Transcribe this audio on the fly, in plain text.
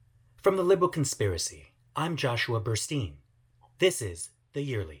From the Liberal Conspiracy, I'm Joshua Burstein. This is The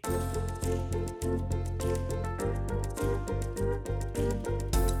Yearly.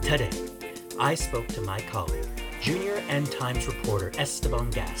 Today, I spoke to my colleague, Junior and Times reporter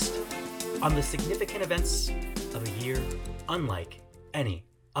Esteban Gast, on the significant events of a year unlike any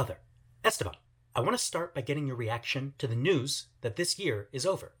other. Esteban, I want to start by getting your reaction to the news that this year is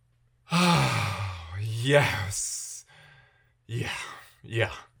over. Yes. Yeah.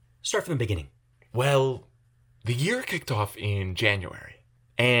 Start from the beginning. Well, the year kicked off in January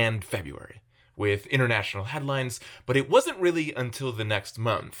and February with international headlines, but it wasn't really until the next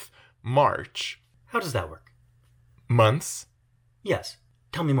month, March. How does that work? Months? Yes.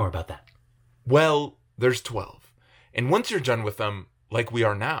 Tell me more about that. Well, there's 12. And once you're done with them, like we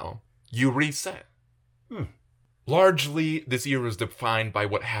are now, you reset. Largely, this year was defined by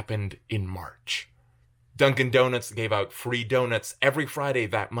what happened in March. Dunkin' Donuts gave out free donuts every Friday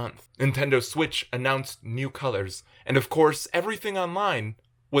that month. Nintendo Switch announced new colors. And of course, everything online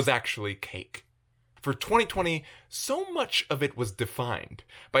was actually cake. For 2020, so much of it was defined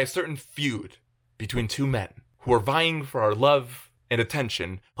by a certain feud between two men who are vying for our love and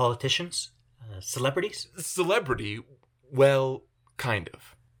attention. Politicians? Celebrities? Celebrity? Well, kind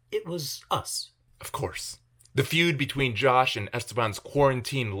of. It was us. Of course. The feud between Josh and Esteban's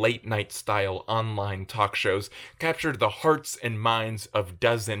quarantine late-night style online talk shows captured the hearts and minds of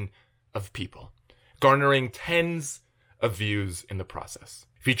dozens of people, garnering tens of views in the process.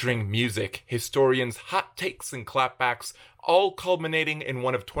 Featuring music, historians, hot takes, and clapbacks, all culminating in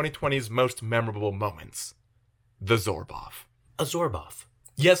one of 2020's most memorable moments. The Zorboff. A Zorboff?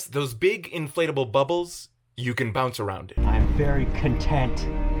 Yes, those big inflatable bubbles you can bounce around in. I'm very content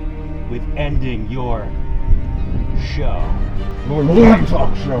with ending your show. Your Liam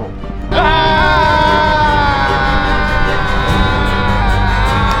Talk Show.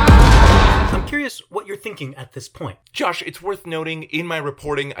 I'm curious what you're thinking at this point. Josh, it's worth noting, in my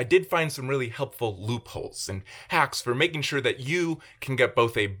reporting, I did find some really helpful loopholes and hacks for making sure that you can get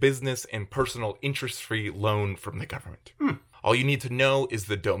both a business and personal interest-free loan from the government. All you need to know is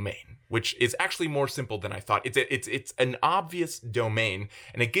the domain, which is actually more simple than I thought. It's an obvious domain,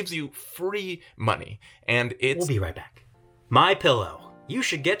 and it gives you free money, and it's... We'll be right back. My Pillow. You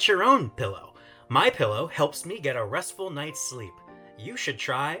should get your own pillow. My Pillow helps me get a restful night's sleep. You should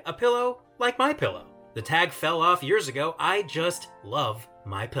try a pillow like My Pillow. The tag fell off years ago. I just love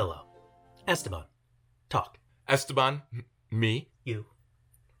My Pillow. Esteban, talk. Esteban, me, You.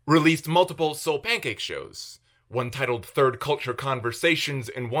 released multiple Soul Pancake shows. One titled Third Culture Conversations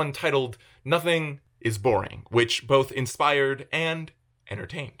and one titled Nothing is Boring, which both inspired and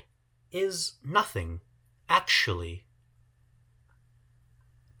entertained. Is nothing actually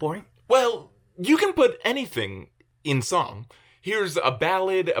boring? Well, you can put anything in song. Here's a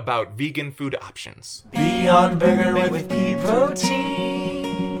ballad about vegan food options. Beyond Burger with pea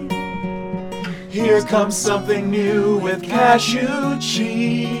protein. Here comes something new with cashew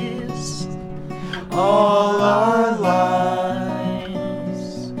cheese. All our lives,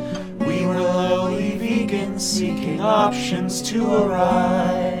 we were lowly vegans seeking options to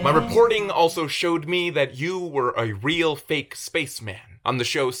arrive. My reporting also showed me that you were a real fake spaceman on the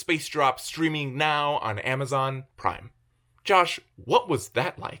show Space Drop, streaming now on Amazon Prime. Josh, what was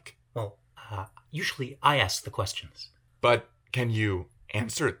that like? Well, usually I ask the questions. But can you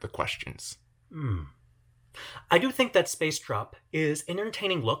answer the questions? I do think that Space Drop is an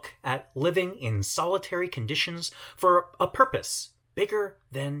entertaining look at living in solitary conditions for a purpose bigger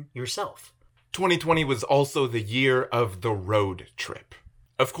than yourself. 2020 was also the year of the road trip.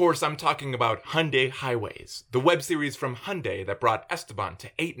 Of course, I'm talking about Hyundai Highways, the web series from Hyundai that brought Esteban to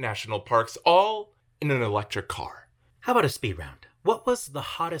 8 national parks, all in an electric car. How about a speed round? What was the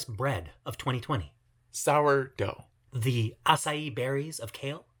hottest bread of 2020? Sourdough. The acai berries of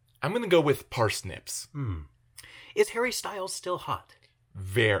kale? I'm gonna go with parsnips. Is Harry Styles still hot?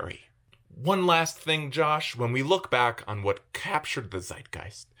 Very. One last thing, Josh, when we look back on what captured the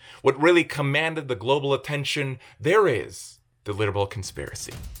zeitgeist, what really commanded the global attention, there is The Liberal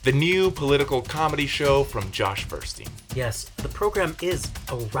Conspiracy, the new political comedy show from Josh Burstein. Yes, the program is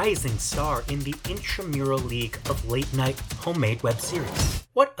a rising star in the intramural league of late-night homemade web series.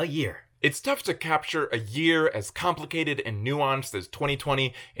 What a year. It's tough to capture a year as complicated and nuanced as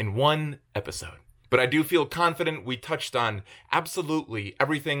 2020 in one episode. But I do feel confident we touched on absolutely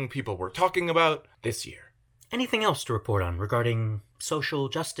everything people were talking about this year. Anything else to report on regarding social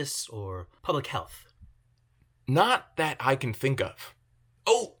justice or public health? Not that I can think of.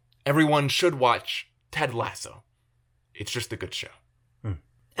 Oh, everyone should watch Ted Lasso. It's just a good show.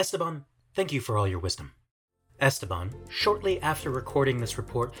 Esteban, thank you for all your wisdom. Esteban, shortly after recording this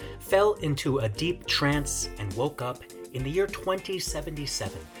report, fell into a deep trance and woke up in the year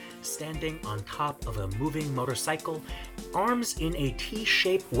 2077, standing on top of a moving motorcycle, arms in a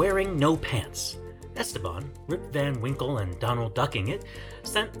T-shape, wearing no pants. Esteban, Rip Van Winkle and Donald Ducking It,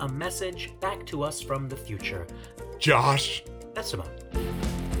 sent a message back to us from the future. Josh. Esteban,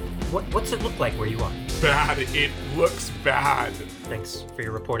 what's it look like where you are? Bad. It looks bad. Thanks for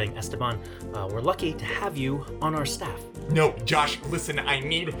your reporting, Esteban. We're lucky to have you on our staff. No, Josh, listen, I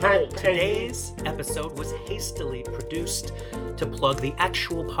need help. Today's episode was hastily produced to plug the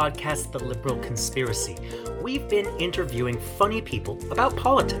actual podcast, The Liberal Conspiracy. We've been interviewing funny people about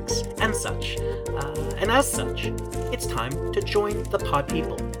politics and such. And as such, it's time to join the pod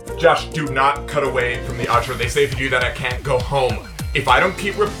people. Josh, do not cut away from the outro. They say if you do that, I can't go home. If I don't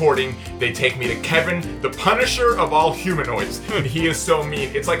keep reporting, they take me to Kevin, the Punisher of all humanoids. And he is so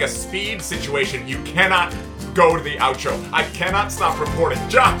mean. It's like a speed situation. You cannot go to the outro. I cannot stop reporting.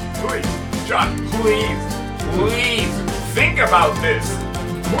 Josh, please. Josh, please. Please. Think about this.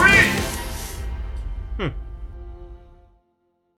 Please.